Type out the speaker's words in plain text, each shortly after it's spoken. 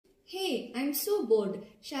Hey, I'm so bored.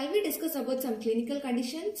 Shall we discuss about some clinical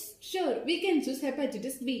conditions? Sure, we can choose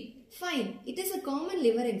hepatitis B. Fine. It is a common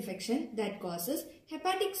liver infection that causes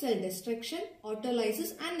hepatic cell destruction,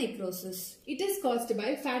 autolysis and necrosis. It is caused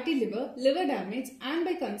by fatty liver, liver damage and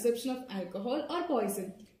by consumption of alcohol or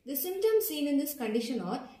poison. The symptoms seen in this condition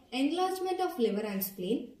are enlargement of liver and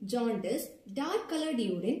spleen, jaundice, dark colored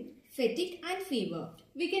urine, fatigue and fever.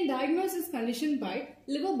 We can diagnose this condition by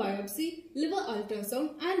liver biopsy, liver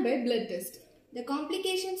ultrasound and by blood test. The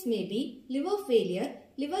complications may be liver failure,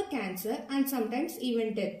 liver cancer and sometimes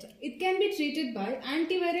even death. It can be treated by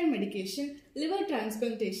antiviral medication, liver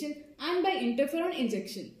transplantation and by interferon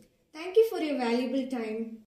injection. Thank you for your valuable time.